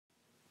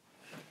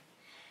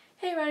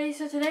Hey everybody,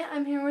 so today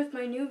I'm here with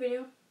my new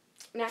video,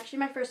 and actually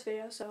my first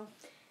video, so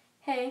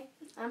hey,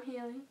 I'm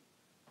Haley.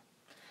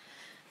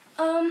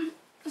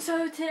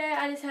 So today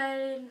I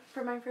decided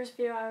for my first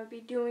video I would be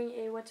doing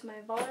a what's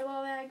my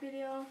volleyball bag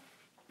video,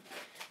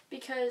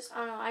 because I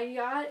don't know, I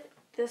got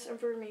this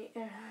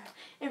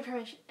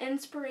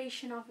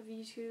inspiration off of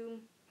YouTube,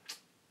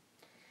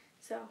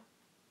 so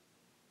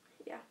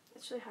yeah,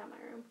 it's really hot in my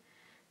room,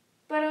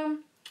 but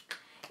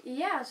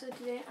yeah, so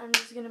today I'm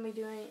just going to be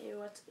doing a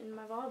what's in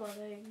my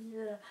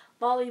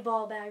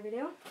volleyball bag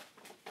video.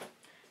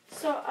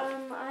 So,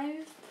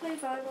 I've played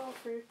volleyball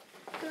for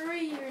 3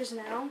 years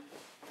now.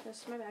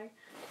 This is my bag.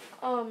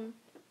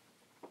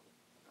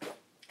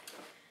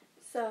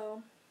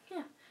 So,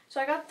 yeah.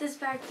 So I got this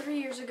bag 3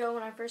 years ago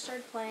when I first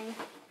started playing.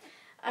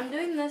 I'm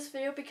doing this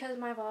video because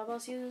my volleyball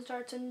season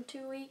starts in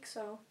 2 weeks,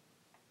 so,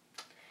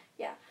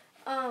 yeah.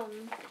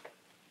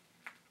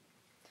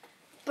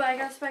 But I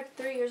got this bag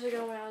 3 years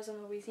ago when I was in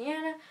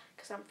Louisiana,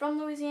 because I'm from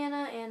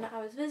Louisiana, and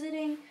I was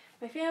visiting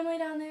my family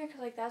down there,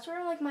 because, like, that's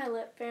where, like, my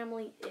lit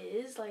family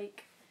is.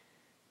 Like,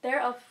 they're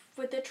up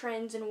with the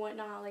trends and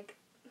whatnot. Like,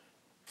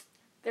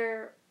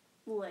 they're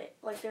lit.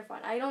 Like, they're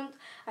fun. I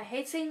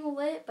hate saying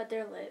lit, but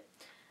they're lit.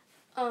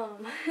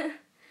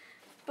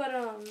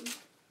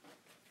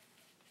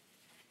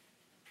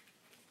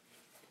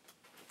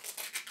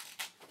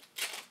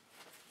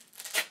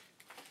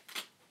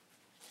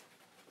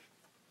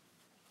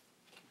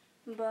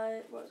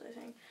 But what was I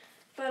saying?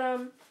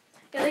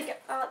 Yeah, they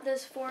got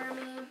this for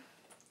me,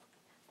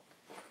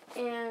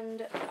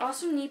 and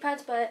also knee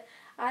pads. But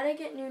I had to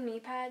get new knee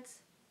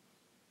pads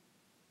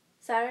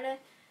Saturday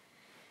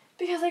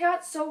because they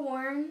got so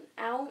worn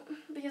out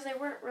because they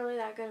weren't really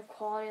that good of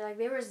quality. Like,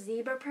 they were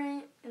zebra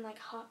print and like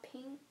hot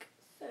pink.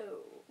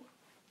 So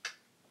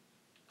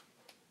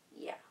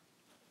yeah.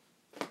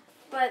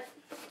 But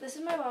this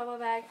is my volleyball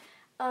bag.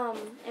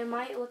 It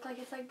might look like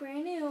it's like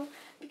brand new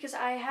because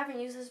I haven't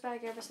used this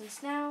bag ever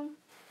since now.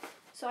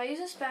 So I use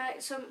this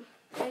bag.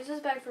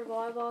 For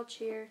volleyball,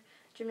 cheer,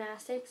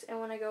 gymnastics, and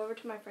when I go over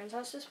to my friend's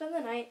house to spend the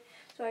night.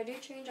 So I do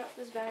change out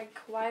this bag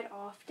quite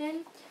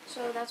often.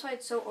 So that's why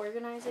it's so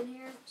organized in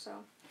here. So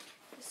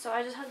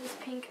I just have this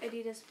pink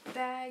Adidas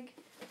bag,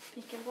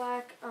 pink and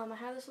black. I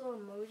have this little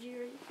emoji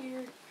right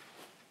here.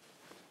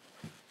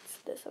 It's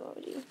this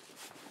emoji.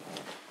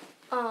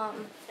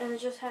 And it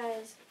just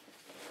has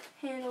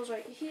handles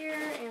right here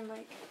and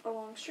like a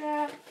long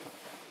strap,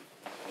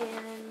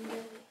 and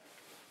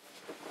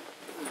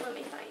let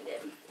me find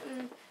it.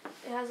 And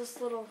it has this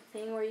little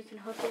thing where you can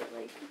hook it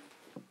like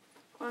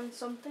on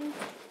something.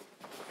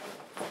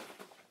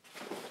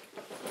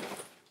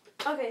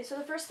 Okay, so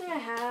the first thing I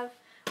have,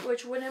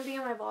 which wouldn't be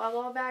in my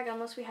volleyball bag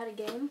unless we had a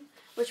game,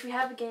 which we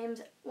have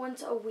games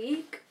once a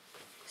week.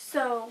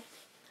 So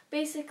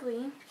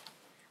basically,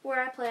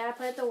 where I play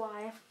at the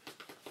Y.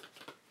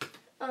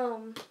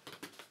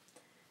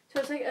 So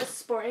it's like a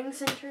sporting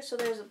center, so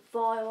there's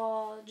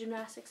volleyball,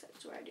 gymnastics,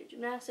 that's where I do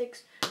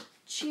gymnastics,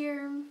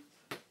 cheer,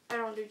 I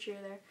don't do cheer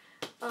there,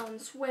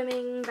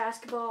 swimming,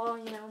 basketball,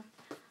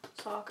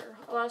 soccer,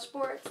 a lot of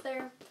sports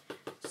there.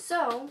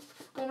 So,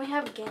 when we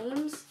have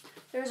games,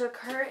 there's a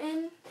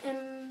curtain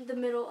in the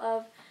middle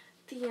of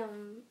the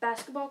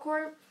basketball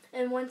court,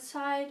 and one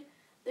side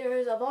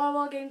there's a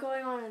volleyball game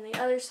going on, and the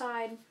other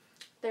side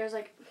there's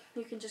like,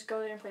 you can just go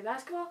there and play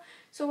basketball.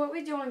 So what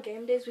we do on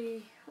game days,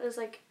 there's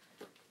like,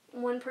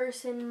 one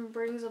person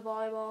brings a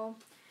volleyball,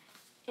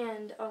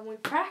 and we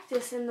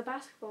practice in the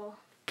basketball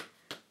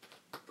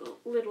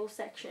little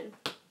section.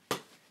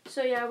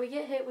 So yeah, we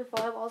get hit with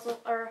volleyballs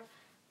or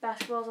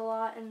basketballs a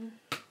lot, and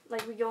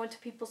like we go into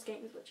people's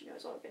games, which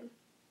is all good.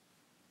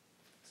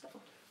 So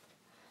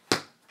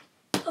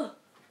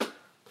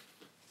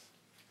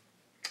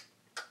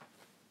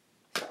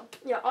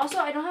yeah. Also,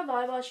 I don't have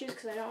volleyball shoes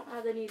because I don't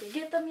have the need to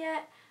get them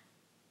yet,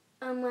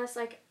 unless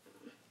like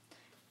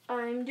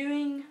I'm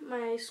doing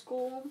my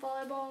school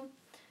volleyball.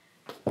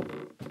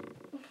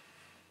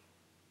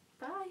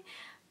 Bye.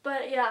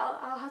 But yeah,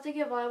 I'll have to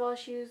get volleyball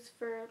shoes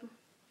for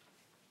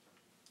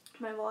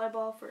my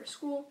volleyball for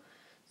school.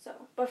 So,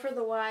 but for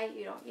the Y,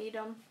 you don't need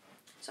them.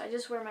 So I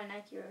just wear my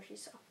Nike Roshi.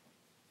 So,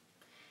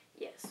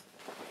 yes.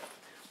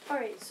 All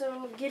right.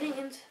 So getting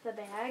into the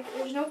bag,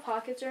 there's no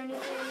pockets or anything.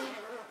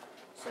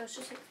 So it's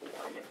just like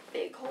one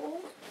big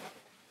hole.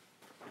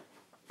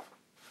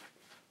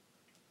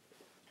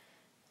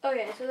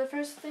 Okay, so the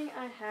first thing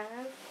I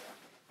have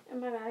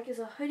in my bag is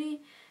a hoodie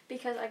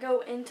because I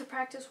go into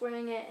practice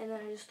wearing it and then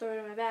I just throw it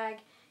in my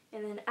bag,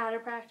 and then out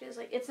of practice,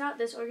 like, it's not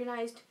this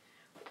organized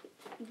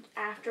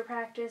after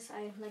practice.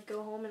 I like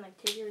go home and like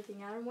take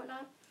everything out and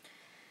whatnot.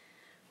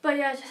 But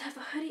yeah, I just have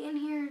a hoodie in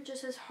here. It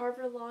just says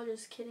Harvard Law.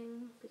 Just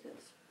kidding,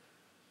 because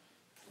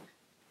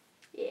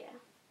yeah.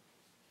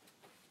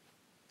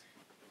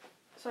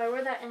 So I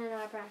wear that in and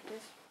out of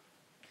practice.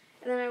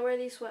 And then I wear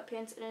these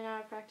sweatpants in and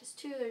out of practice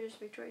too. They're just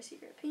Victoria's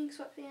Secret pink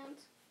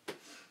sweatpants.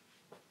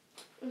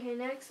 Okay,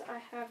 next I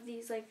have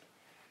these like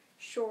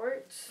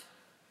shorts.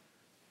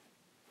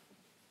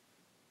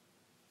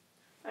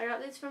 I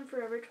got these from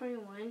Forever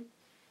 21.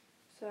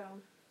 So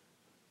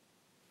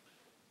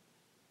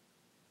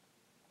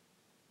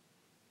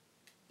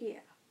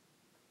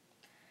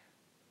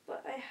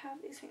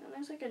have these? Hang on,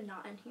 there's like a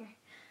knot in here.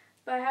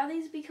 But I have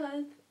these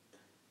because,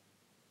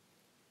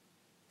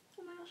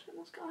 oh my gosh, I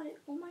almost got it.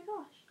 Oh my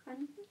gosh,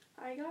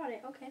 I got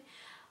it. Okay,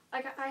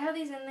 I have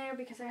these in there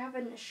because I have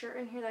a shirt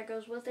in here that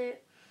goes with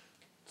it.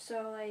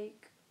 So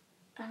like,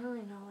 I don't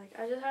really know. Like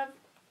I just have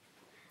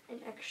an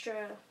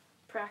extra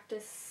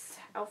practice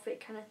outfit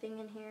kind of thing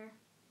in here.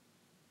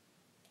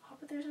 Oh,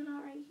 but there's a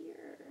knot right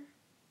here.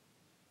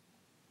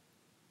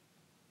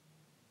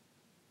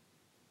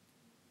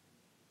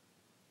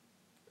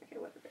 Okay,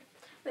 whatever.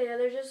 But yeah,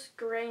 they're just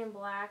gray and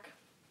black.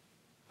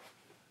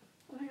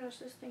 Oh my gosh,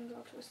 this thing's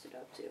all twisted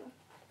up too.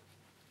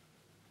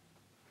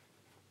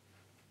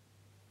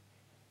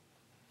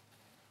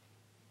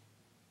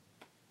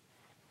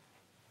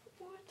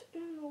 What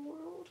in the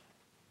world?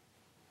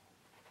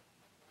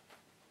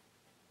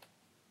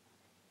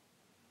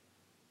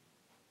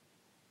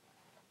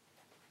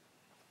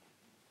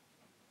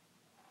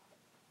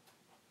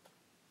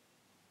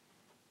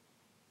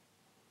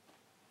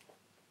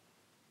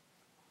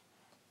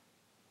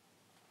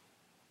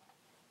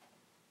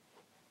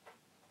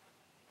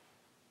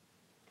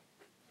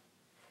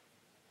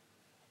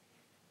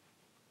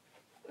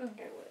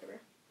 Okay,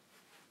 whatever.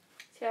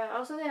 So yeah,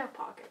 also they have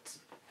pockets.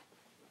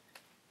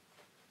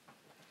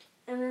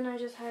 And then I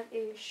just have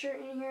a shirt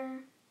in here,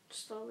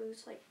 just a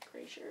loose like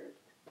gray shirt,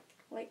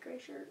 light gray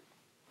shirt.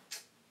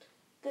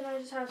 Then I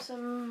just have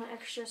some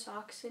extra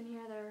socks in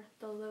here. They're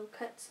the low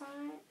cut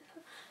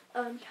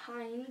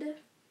kind.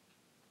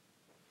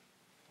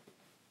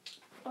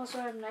 Also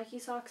I have Nike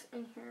socks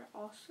in here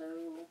also.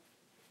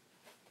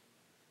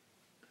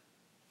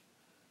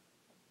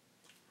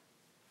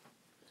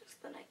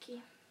 Just the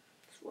Nike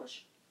swoosh.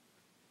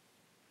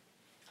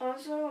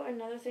 Also,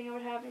 another thing I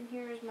would have in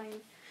here is my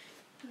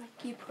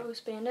Nike Pro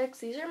spandex.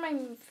 These are my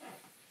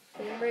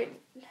favorite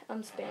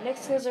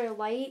spandex because they're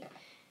light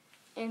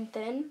and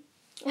thin.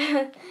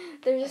 They're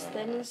just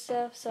thin and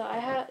stuff. So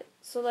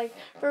like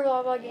for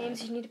volleyball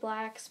games you need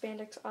black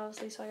spandex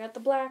obviously. So I got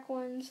the black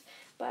ones,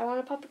 but I want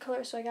to pop the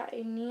color, so I got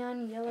a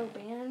neon yellow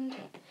band.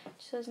 It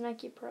says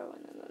Nike Pro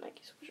and then the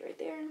Nike swoosh right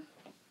there.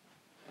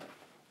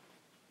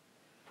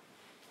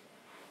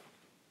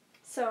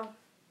 So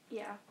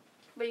yeah,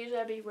 but usually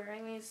I'd be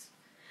wearing these.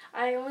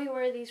 I only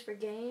wear these for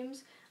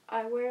games.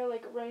 I wear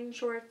like running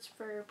shorts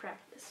for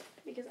practice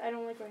because I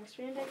don't like wearing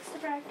spandex to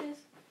practice.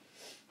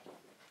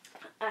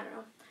 I don't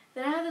know.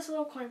 Then I have this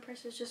little coin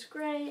purse. It's just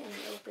gray and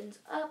it opens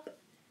up,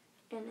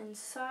 and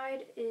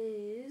inside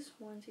is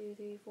 5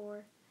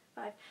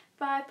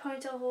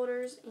 ponytail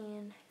holders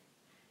and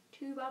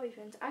 2 bobby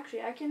pins.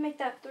 Actually, I can make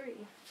that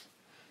 3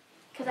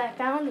 because I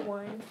found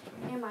one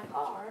in my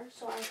car,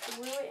 so I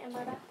threw it in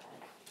my backpack.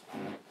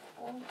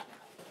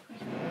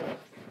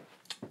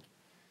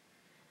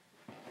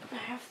 I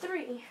have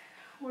 3.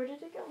 Where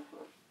did it go?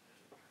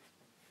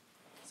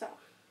 So,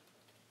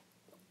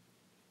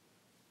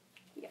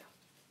 yeah.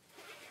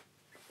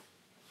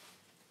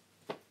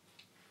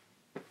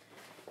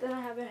 Then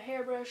I have a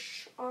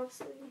hairbrush,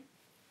 obviously.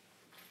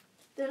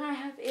 Then I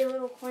have a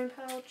little coin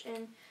pouch,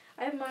 and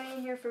I have money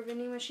in here for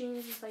vending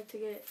machines, just like to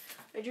get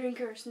a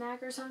drink or a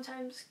snack or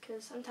sometimes,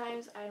 because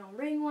sometimes I don't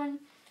bring one.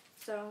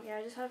 So, yeah,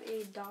 I just have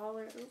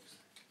 $1. Oops.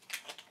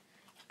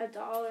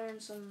 $1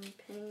 and some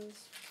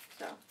pennies.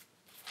 So,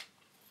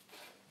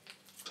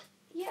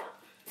 yeah.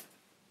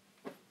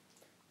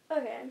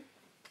 Okay.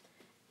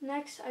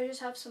 Next, I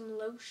just have some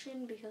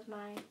lotion because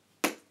my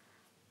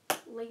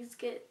legs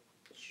get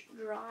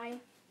dry.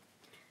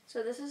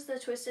 So this is the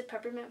Twisted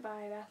Peppermint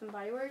by Bath and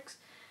Body Works.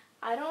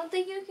 I don't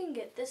think you can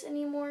get this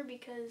anymore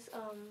because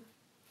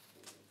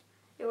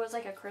it was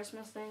like a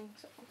Christmas thing.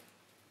 So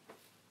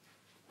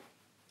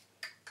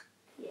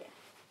yeah.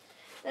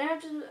 Then I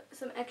have just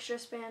some extra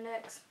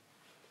spandex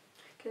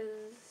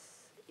because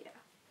yeah,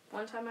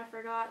 one time I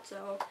forgot.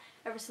 So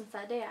ever since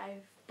that day,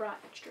 I've brought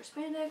extra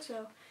spandex.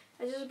 So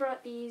I just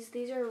brought these.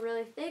 These are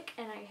really thick,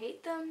 and I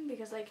hate them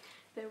because like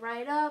they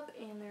ride up,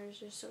 and they're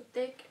just so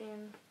thick.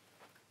 And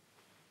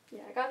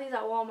yeah, I got these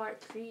at Walmart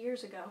 3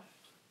 years ago.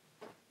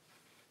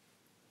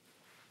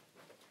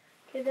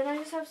 Okay, then I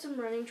just have some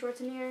running shorts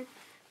in here.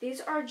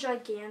 These are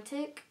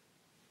gigantic.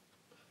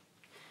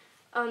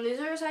 These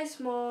are a size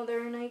small.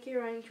 They're Nike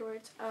running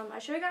shorts. I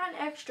should have gotten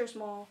extra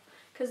small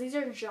because these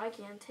are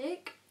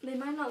gigantic. They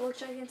might not look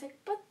gigantic,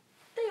 but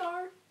they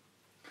are.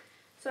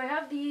 So I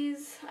have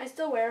these. I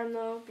still wear them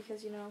though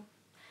because, you know,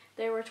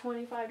 they were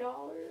 $25.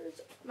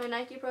 My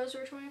Nike Pros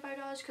were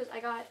 $25 because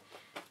I got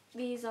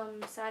these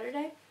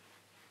Saturday.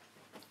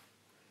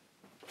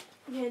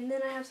 Yeah, and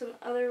then I have some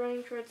other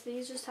running shorts.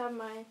 These just have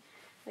my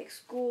like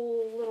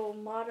school little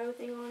motto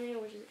thing on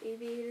it, which is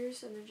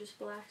aviators, and they're just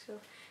black. So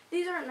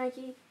these aren't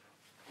Nike.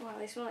 Wow,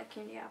 they smell like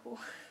candy apple.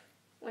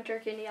 Winter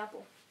candy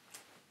apple.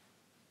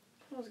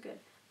 Smells good.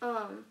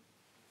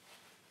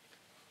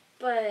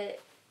 But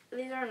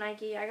these aren't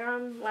Nike. I got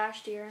them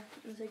last year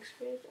in 6th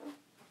grade. So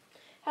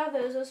have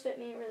those. Those fit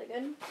me really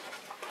good.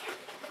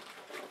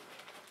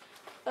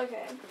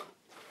 Okay.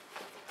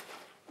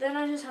 Then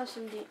I just have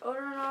some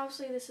deodorant.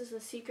 Obviously, this is the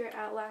Secret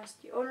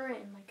Outlast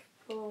deodorant in like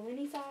a little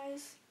mini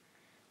size.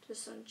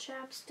 Just some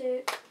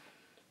chapstick.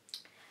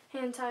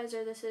 hand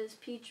sanitizer. This is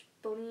Peach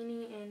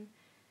Bellini and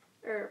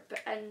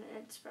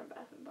it's from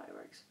Bath and Body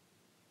Works.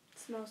 It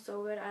smells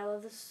so good. I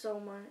love this so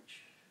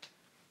much.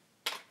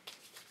 It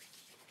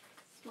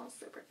smells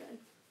super good.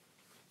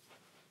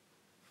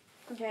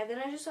 Okay, then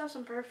I just have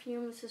some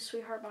perfume. This is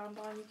Sweetheart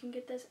Bonbon. You can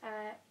get this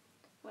at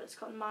what it's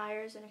called,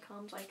 Myers, and it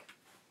comes like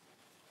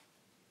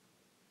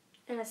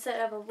in a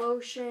set of a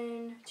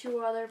lotion, 2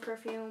 other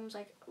perfumes,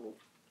 like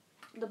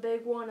the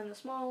big one and the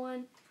small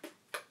one.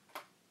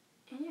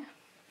 And yeah.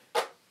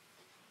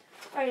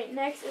 Alright,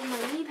 next is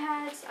my knee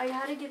pads. I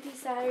had to get these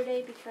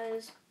Saturday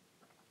because,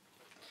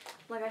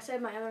 like I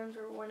said, my other ones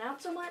were worn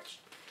out so much.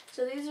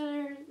 So these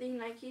are the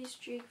Nike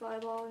Streak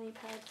Volleyball knee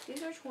pads.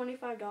 These are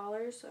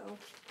 $25, so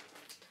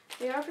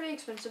they are pretty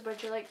expensive,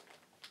 but you're like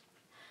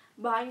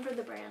buying for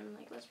the brand.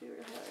 Like, let's be real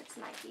here, it's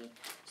Nike.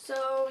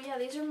 So yeah,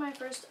 these are my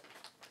first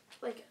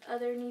like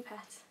other knee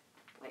pads.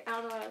 Like, I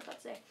don't know what I was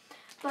about to say,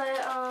 but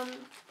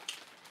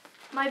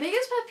my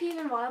biggest pet peeve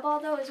in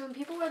volleyball though is when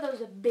people wear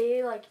those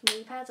big like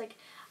knee pads. Like,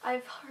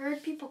 I've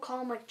heard people call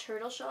them like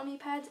turtle shell knee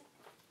pads.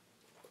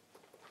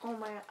 Oh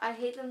my god, I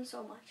hate them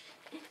so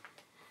much.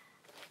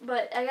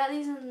 But I got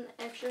these in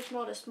extra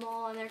small to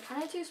small, and they're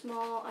kind of too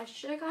small. I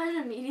should have gotten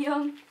a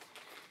medium,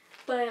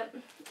 but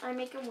I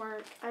make them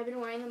work. I've been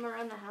wearing them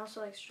around the house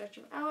to like stretch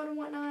them out and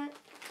whatnot.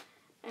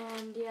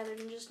 And yeah, they're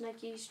just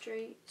Nike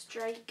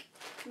Strike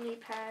knee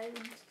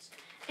pads.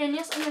 And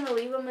yes, I'm going to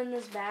leave them in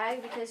this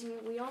bag because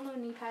we all know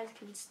knee pads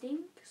can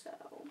stink. So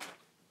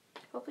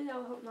hopefully that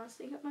will help not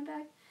stink up my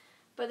bag.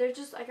 But they're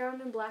just, I got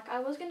them in black. I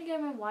was going to get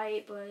them in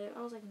white, but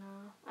I was like,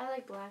 nah, I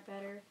like black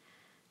better.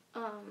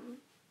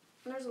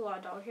 There's a lot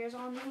of dog hairs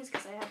on these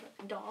because I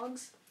have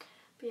dogs.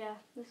 But yeah,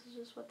 this is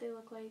just what they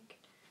look like.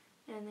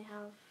 And they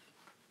have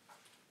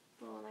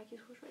little Nike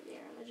swoosh right there.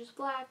 And they're just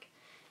black.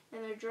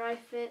 And they're dry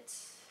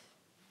fits.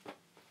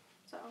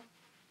 So,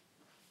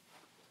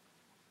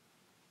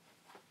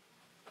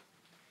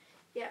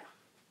 yeah.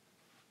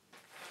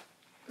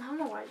 I don't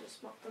know why I just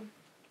smoked them.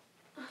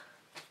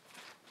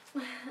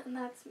 And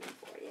that's me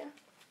for you.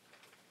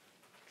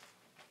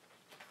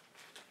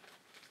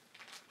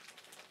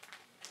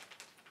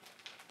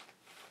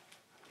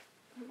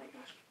 Oh my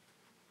gosh.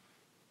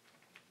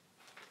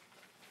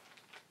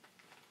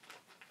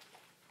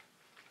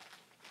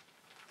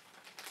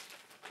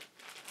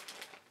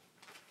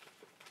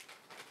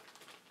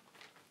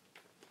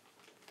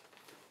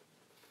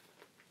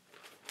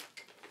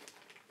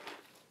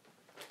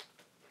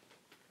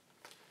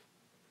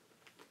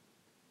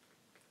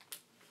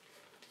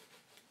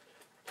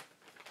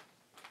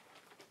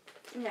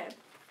 Okay.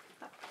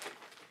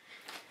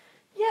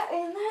 Yeah,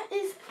 and that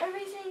is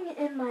everything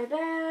in my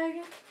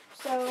bag.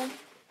 So,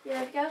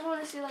 yeah, if you guys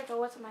want to see like a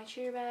what's in my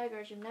cheer bag or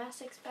a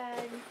gymnastics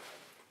bag,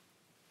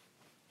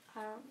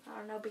 I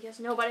don't know, because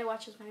nobody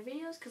watches my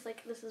videos, because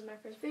like this is my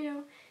first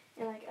video,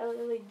 and like I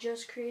literally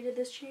just created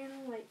this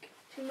channel like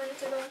 2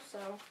 minutes ago, so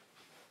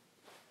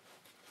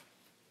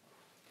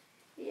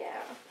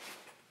yeah.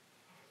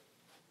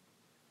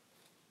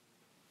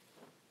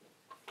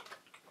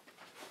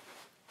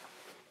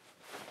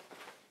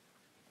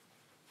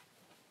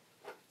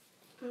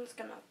 I'm just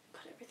gonna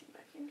put everything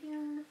back in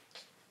here.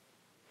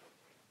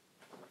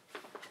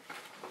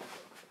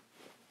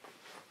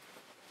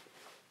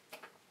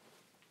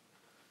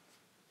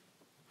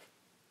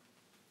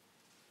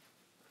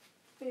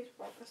 Please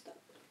roll this up.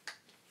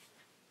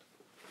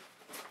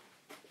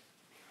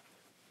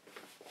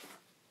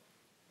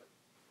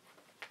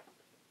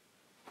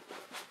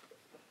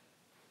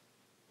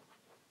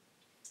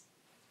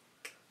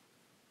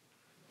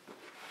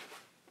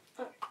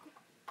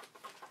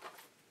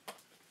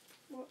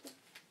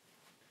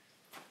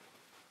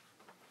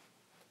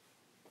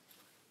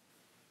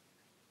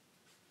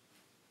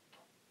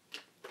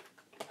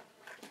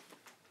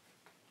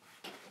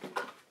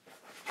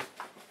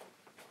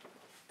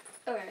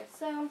 Okay,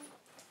 so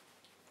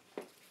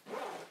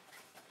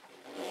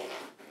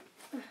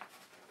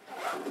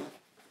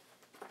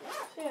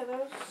yeah,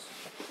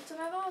 that's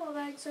my volleyball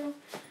bag. So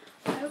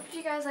I hope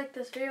you guys like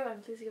this video,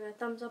 and please give it a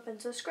thumbs up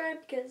and subscribe,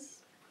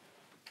 because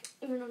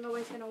even though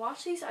nobody's gonna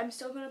watch these, I'm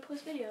still gonna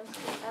post videos.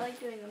 I like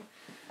doing them.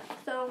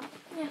 So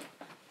yeah,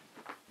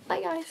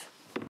 bye guys.